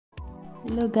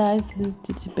Hello guys, this is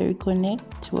Titi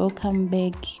Connect. Welcome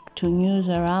back to news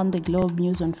around the globe,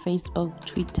 news on Facebook,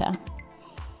 Twitter.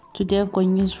 Today I've got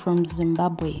news from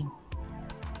Zimbabwe.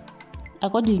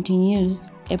 According to news,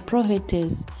 a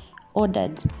prophetess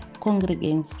ordered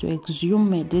congregants to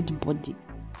exhume a dead body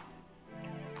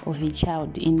of a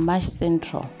child in Marsh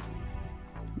Central,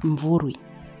 Mvurwi.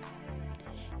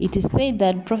 It is said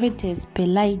that prophetess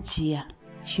Pelagia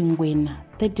Chingwena,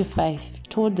 35,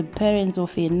 told the parents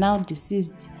of a now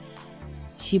deceased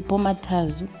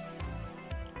Shipomatazu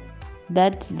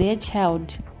that their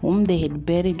child, whom they had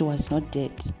buried, was not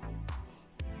dead.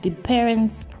 The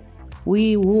parents,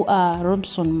 who are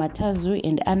Robson Matazu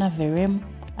and Anna Verem,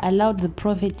 allowed the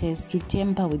prophetess to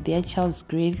tamper with their child's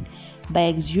grave by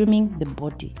exhuming the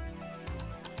body.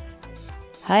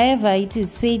 However, it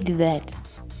is said that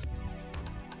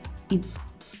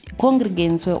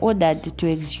congregants were ordered to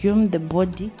exhume the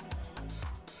body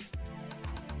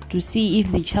to see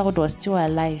if the child was still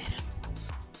alive.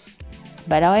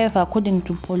 But however, according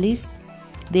to police,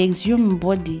 the exhumed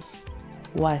body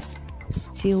was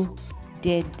still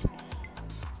dead.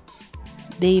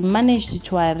 They managed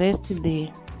to arrest the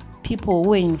people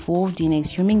who were involved in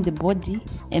exhuming the body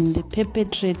and the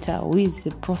perpetrator, who is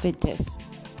the prophetess.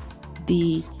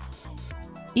 The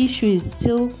issue is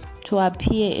still to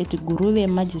appear at Guruve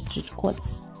Magistrate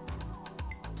Courts.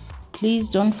 Please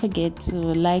don't forget to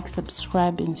like,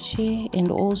 subscribe and share, and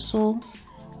also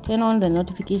turn on the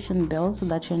notification bell so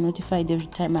that you're notified every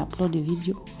time I upload a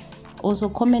video. Also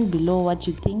comment below what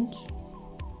you think.